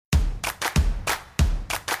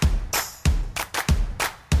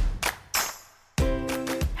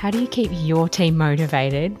How do you keep your team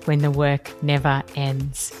motivated when the work never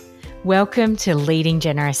ends? Welcome to Leading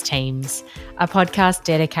Generous Teams, a podcast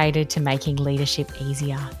dedicated to making leadership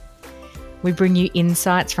easier. We bring you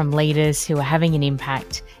insights from leaders who are having an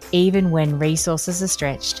impact, even when resources are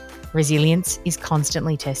stretched, resilience is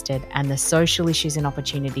constantly tested, and the social issues and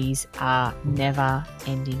opportunities are never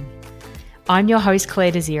ending. I'm your host,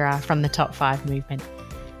 Claire Desira from the Top 5 Movement.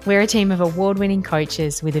 We're a team of award-winning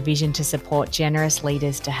coaches with a vision to support generous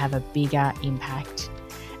leaders to have a bigger impact.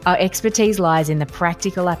 Our expertise lies in the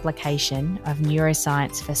practical application of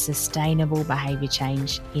neuroscience for sustainable behaviour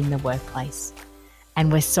change in the workplace.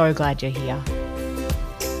 And we're so glad you're here.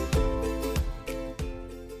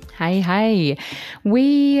 Hey,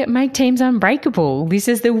 we make teams unbreakable. This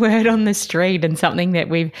is the word on the street and something that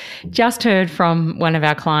we've just heard from one of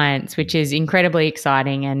our clients, which is incredibly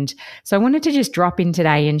exciting. And so I wanted to just drop in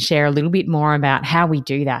today and share a little bit more about how we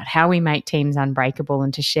do that, how we make teams unbreakable,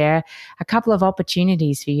 and to share a couple of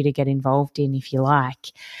opportunities for you to get involved in if you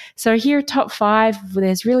like. So here at Top 5,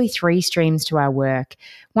 there's really 3 streams to our work.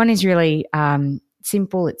 One is really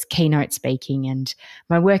simple, it's keynote speaking, and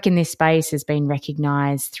my work in this space has been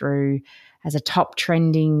recognised as a top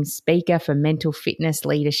trending speaker for mental fitness,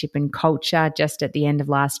 leadership and culture just at the end of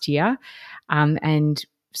last year, and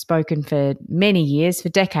spoken for many years, for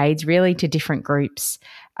decades really, to different groups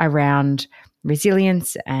around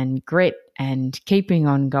resilience and grit and keeping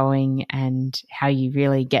on going and how you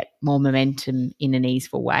really get more momentum in an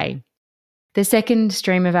easeful way. The second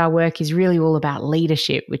stream of our work is really all about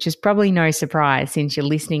leadership, which is probably no surprise since you're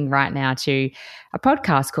listening right now to a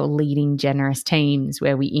podcast called Leading Generous Teams,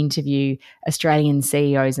 where we interview Australian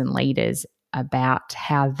CEOs and leaders about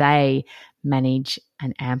how they manage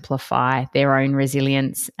and amplify their own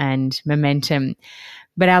resilience and momentum.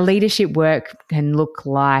 But our leadership work can look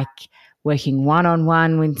like working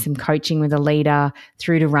one-on-one with some coaching with a leader,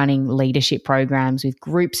 through to running leadership programs with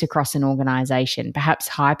groups across an organisation, perhaps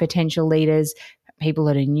high potential leaders, people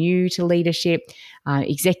that are new to leadership,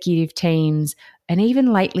 executive teams, and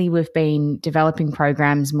even lately we've been developing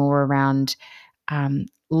programs more around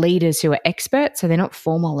leaders who are experts. So they're not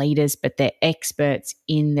formal leaders, but they're experts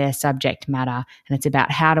in their subject matter. And it's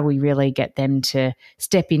about how do we really get them to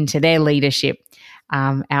step into their leadership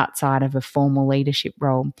outside of a formal leadership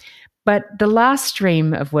role. But the last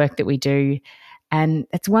stream of work that we do, and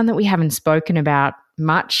it's one that we haven't spoken about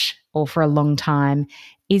much or for a long time,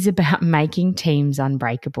 is about making teams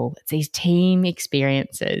unbreakable. It's these team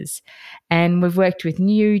experiences. And we've worked with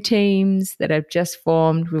new teams that have just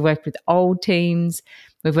formed. We've worked with old teams.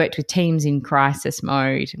 We've worked with teams in crisis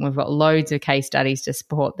mode, and we've got loads of case studies to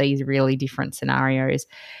support these really different scenarios.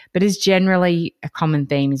 But as generally a common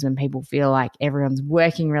theme is when people feel like everyone's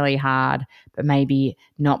working really hard, but maybe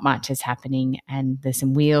not much is happening and there's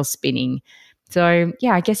some wheels spinning. So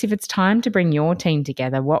yeah, I guess if it's time to bring your team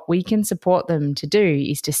together, what we can support them to do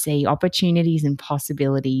is to see opportunities and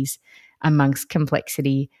possibilities amongst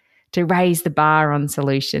complexity, to raise the bar on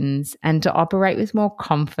solutions, and to operate with more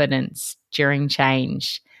confidence during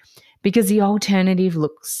change. Because the alternative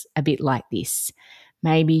looks a bit like this.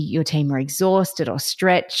 Maybe your team are exhausted or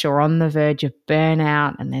stretched or on the verge of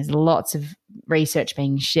burnout, and there's lots of research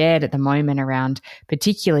being shared at the moment around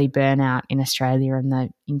particularly burnout in Australia and the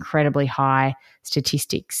incredibly high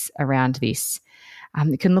statistics around this.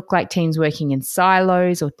 It can look like teams working in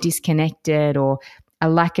silos or disconnected, or a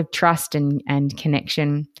lack of trust and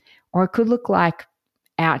connection. Or it could look like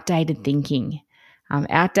outdated thinking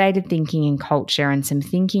and culture, and some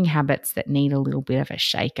thinking habits that need a little bit of a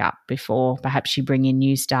shake up before perhaps you bring in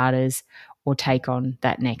new starters or take on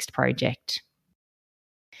that next project.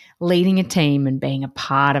 Leading a team and being a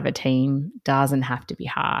part of a team doesn't have to be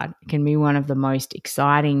hard. It can be one of the most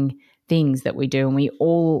exciting things that we do, and we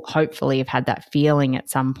all hopefully have had that feeling at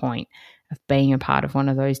some point of being a part of one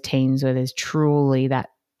of those teams where there's truly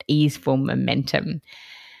that easeful momentum.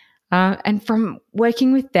 And from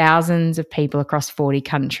working with thousands of people across 40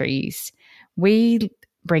 countries, we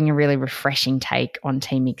bring a really refreshing take on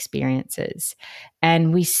team experiences.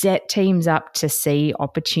 And we set teams up to see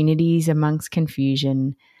opportunities amongst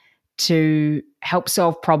confusion, to help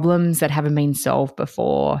solve problems that haven't been solved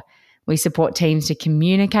before. We support teams to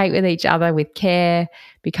communicate with each other with care,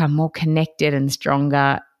 become more connected and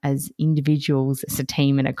stronger as individuals, as a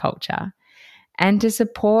team and a culture. And to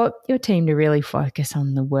support your team to really focus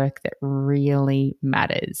on the work that really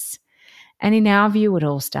matters. And in our view, it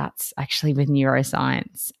all starts actually with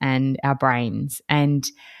neuroscience and our brains. And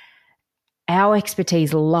our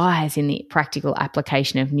expertise lies in the practical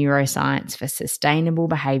application of neuroscience for sustainable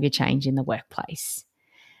behaviour change in the workplace.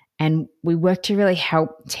 And we work to really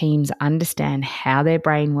help teams understand how their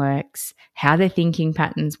brain works, how their thinking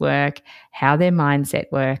patterns work, how their mindset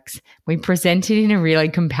works. We present it in a really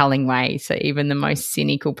compelling way, so even the most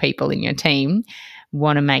cynical people in your team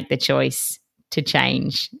want to make the choice to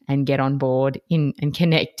change and get on board and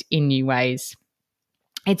connect in new ways.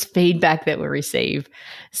 It's feedback that we receive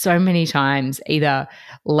so many times, either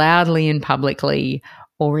loudly and publicly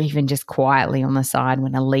or even just quietly on the side,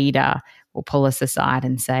 when a leader will pull us aside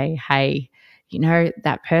and say, hey,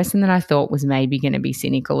 that person that I thought was maybe going to be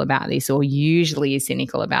cynical about this, or usually is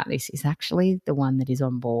cynical about this, is actually the one that is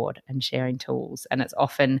on board and sharing tools. And it's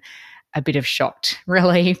often a bit of shocked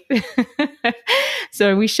relief.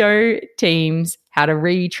 So we show teams how to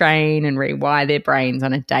retrain and rewire their brains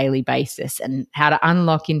on a daily basis, and how to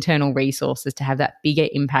unlock internal resources to have that bigger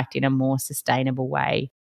impact in a more sustainable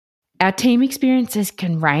way. Our team experiences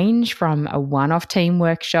can range from a one-off team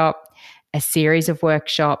workshop, a series of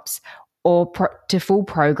workshops, or to full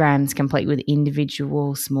programs complete with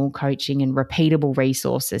individual small coaching and repeatable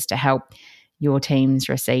resources to help your teams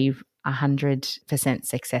receive 100%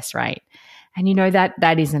 success rate. And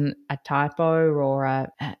that isn't a typo or a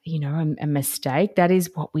mistake. That is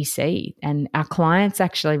what we see. And our clients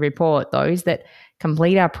actually report, those that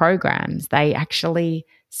complete our programs, they actually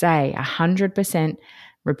say 100%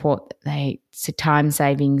 report that they see time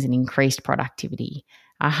savings and increased productivity.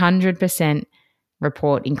 100%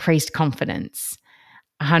 report increased confidence.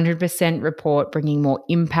 100% report bringing more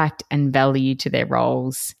impact and value to their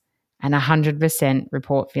roles. And 100%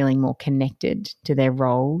 report feeling more connected to their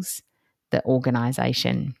roles, the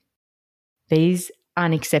organisation. These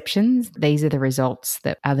aren't exceptions. These are the results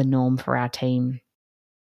that are the norm for our team.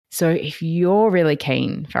 So if you're really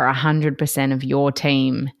keen for 100% of your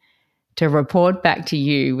team to report back to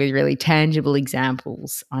you with really tangible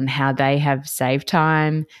examples on how they have saved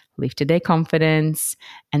time, lifted their confidence,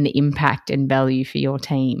 and the impact and value for your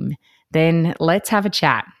team, then let's have a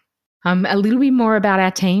chat. A little bit more about our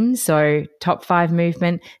team. So Top 5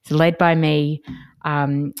 Movement is led by me.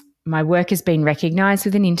 My work has been recognised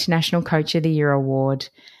with an International Coach of the Year award,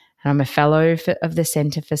 and I'm a fellow of the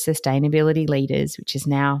Centre for Sustainability Leaders, which is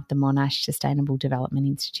now the Monash Sustainable Development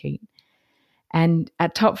Institute. And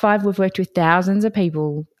at Top 5, we've worked with thousands of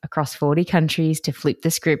people across 40 countries to flip the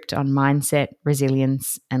script on mindset,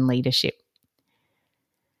 resilience, and leadership.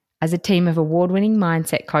 As a team of award-winning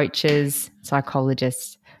mindset coaches,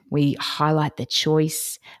 psychologists, we highlight the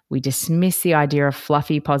choice, we dismiss the idea of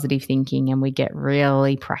fluffy positive thinking, and we get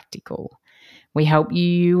really practical. We help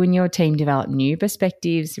you and your team develop new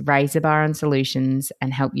perspectives, raise the bar on solutions,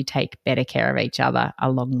 and help you take better care of each other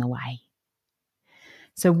along the way.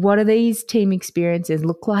 So what do these team experiences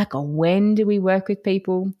look like, or when do we work with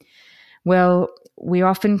people? Well, we're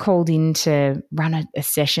often called in to run a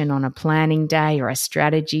session on a planning day or a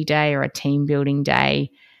strategy day or a team building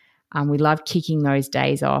day. We love kicking those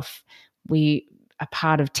days off. We are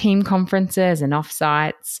part of team conferences and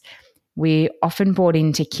offsites. We're often brought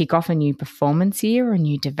in to kick off a new performance year or a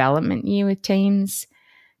new development year with teams,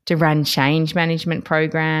 to run change management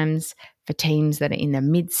programs for teams that are in the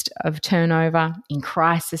midst of turnover, in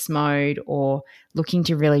crisis mode, or looking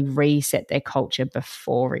to really reset their culture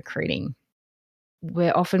before recruiting.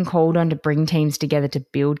 We're often called on to bring teams together to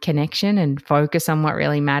build connection and focus on what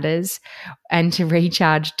really matters, and to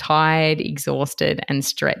recharge tired, exhausted, and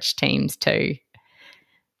stretched teams too.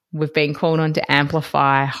 We've been called on to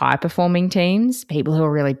amplify high-performing teams, people who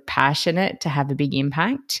are really passionate to have a big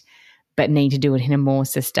impact, but need to do it in a more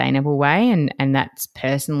sustainable way, and that's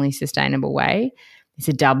personally sustainable way. It's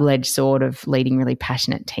a double-edged sword of leading really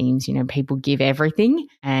passionate teams. People give everything,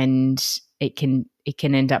 and it can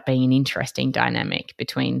end up being an interesting dynamic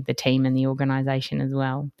between the team and the organisation as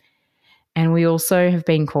well. And we also have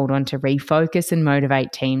been called on to refocus and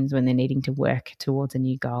motivate teams when they're needing to work towards a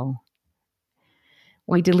new goal.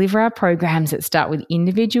 We deliver our programs that start with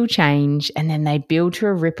individual change, and then they build to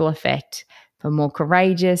a ripple effect for more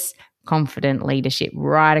courageous, confident leadership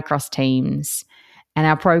right across teams. And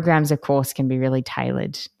our programs, of course, can be really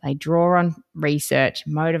tailored. They draw on research,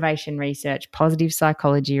 motivation research, positive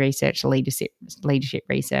psychology research, leadership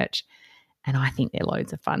research. And I think they're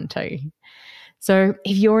loads of fun too. So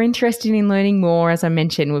if you're interested in learning more, as I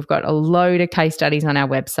mentioned, we've got a load of case studies on our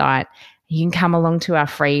website. You can come along to our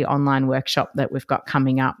free online workshop that we've got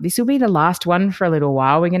coming up. This will be the last one for a little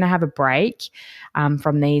while. We're going to have a break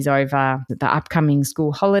from these over the upcoming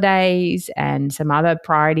school holidays and some other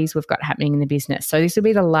priorities we've got happening in the business. So this will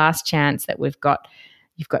be the last chance that you've got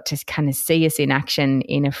to kind of see us in action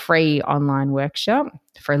in a free online workshop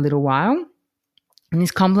for a little while. And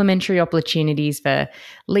there's complimentary opportunities for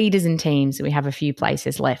leaders and teams. We have a few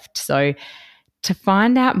places left. So To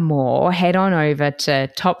find out more, head on over to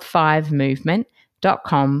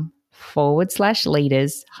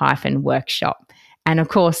top5movement.com/leaders-workshop. And of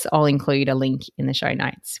course, I'll include a link in the show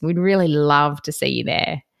notes. We'd really love to see you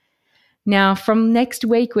there. Now, from next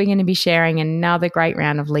week, we're going to be sharing another great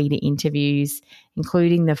round of leader interviews,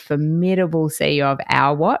 including the formidable CEO of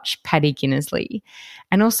Our Watch, Paddy Kinnersley.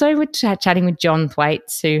 And also we're chatting with John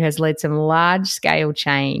Thwaites, who has led some large-scale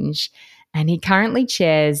change. And he currently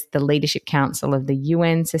chairs the Leadership Council of the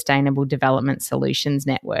UN Sustainable Development Solutions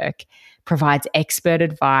Network, provides expert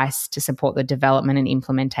advice to support the development and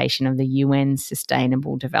implementation of the UN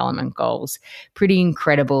Sustainable Development Goals. Pretty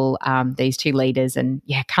incredible, these two leaders. And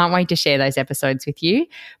yeah, can't wait to share those episodes with you.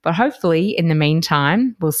 But hopefully, in the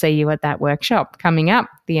meantime, we'll see you at that workshop coming up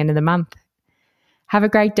the end of the month. Have a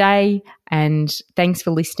great day and thanks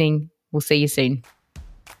for listening. We'll see you soon.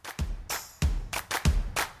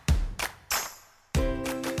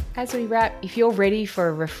 As we wrap, if you're ready for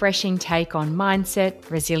a refreshing take on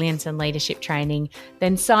mindset, resilience and leadership training,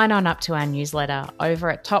 then sign on up to our newsletter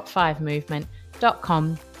over at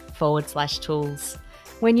top5movement.com/tools.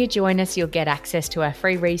 When you join us, you'll get access to our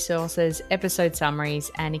free resources, episode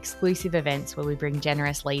summaries and exclusive events where we bring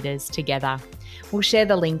generous leaders together. We'll share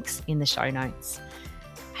the links in the show notes.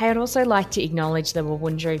 Hey, I'd also like to acknowledge the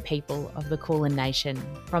Wurundjeri people of the Kulin Nation,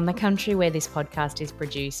 from the country where this podcast is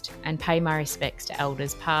produced, and pay my respects to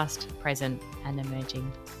elders past, present and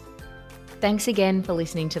emerging. Thanks again for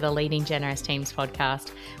listening to the Leading Generous Teams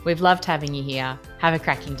podcast. We've loved having you here. Have a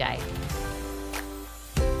cracking day.